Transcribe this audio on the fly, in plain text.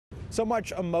So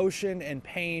much emotion and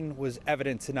pain was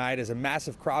evident tonight as a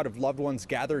massive crowd of loved ones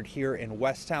gathered here in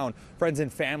Westtown. Friends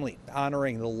and family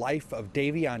honoring the life of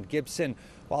Davion Gibson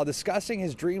while discussing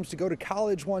his dreams to go to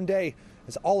college one day,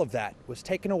 as all of that was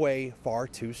taken away far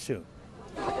too soon.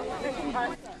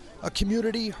 A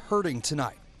community hurting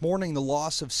tonight, mourning the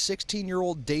loss of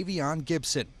 16-year-old Davion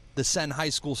Gibson. The Senn High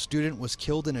School student was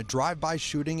killed in a drive-by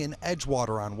shooting in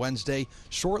Edgewater on Wednesday,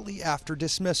 shortly after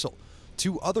dismissal.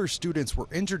 2 other students were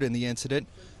injured in the incident.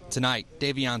 Tonight,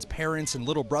 Davion's parents and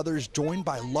little brothers joined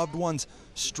by loved ones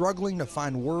struggling to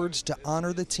find words to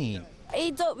honor the teen.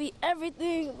 He taught me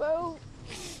everything, bro.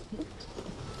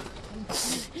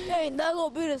 Ain't not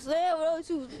gonna be the same without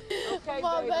you. Okay,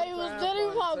 my baby was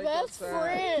literally my best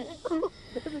friend.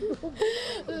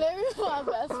 Literally my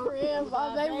best friend.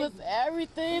 My baby was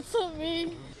everything to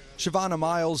me. Shavonna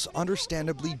Miles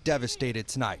understandably devastated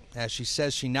tonight, as she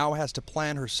says she now has to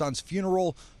plan her son's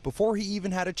funeral before he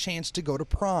even had a chance to go to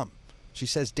prom. She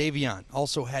says Davion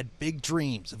also had big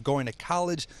dreams of going to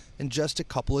college in just a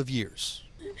couple of years.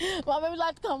 My baby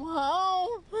like to come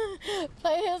home,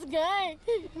 play his game,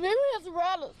 maybe his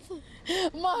brothers.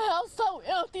 My house so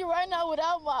empty right now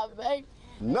without my baby.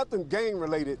 Nothing gang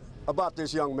related about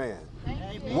this young man.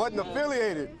 Wasn't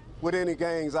affiliated with any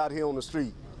gangs out here on the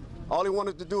street. All he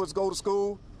wanted to do is go to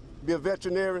school, be a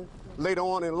veterinarian later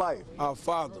on in life. Our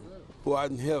Father, who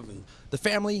art in heaven. The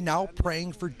family now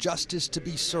praying for justice to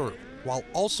be served, while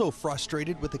also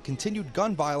frustrated with the continued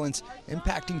gun violence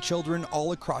impacting children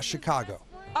all across Chicago.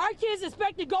 Our kids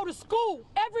expect to go to school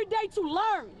every day to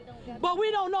learn, but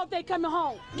we don't know if they're coming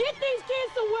home. Get these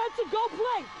kids somewhere to go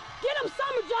play. Get them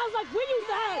summer jobs like we used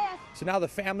to have. So now the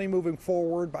family moving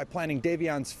forward by planning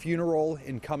Davion's funeral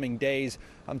in coming days.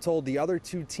 I'm told the other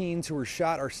 2 teens who were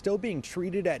shot are still being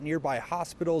treated at nearby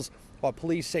hospitals, while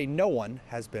police say no one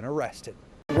has been arrested.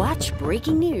 Watch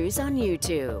breaking news on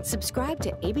YouTube. Subscribe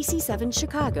to ABC 7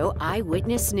 Chicago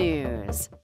Eyewitness News.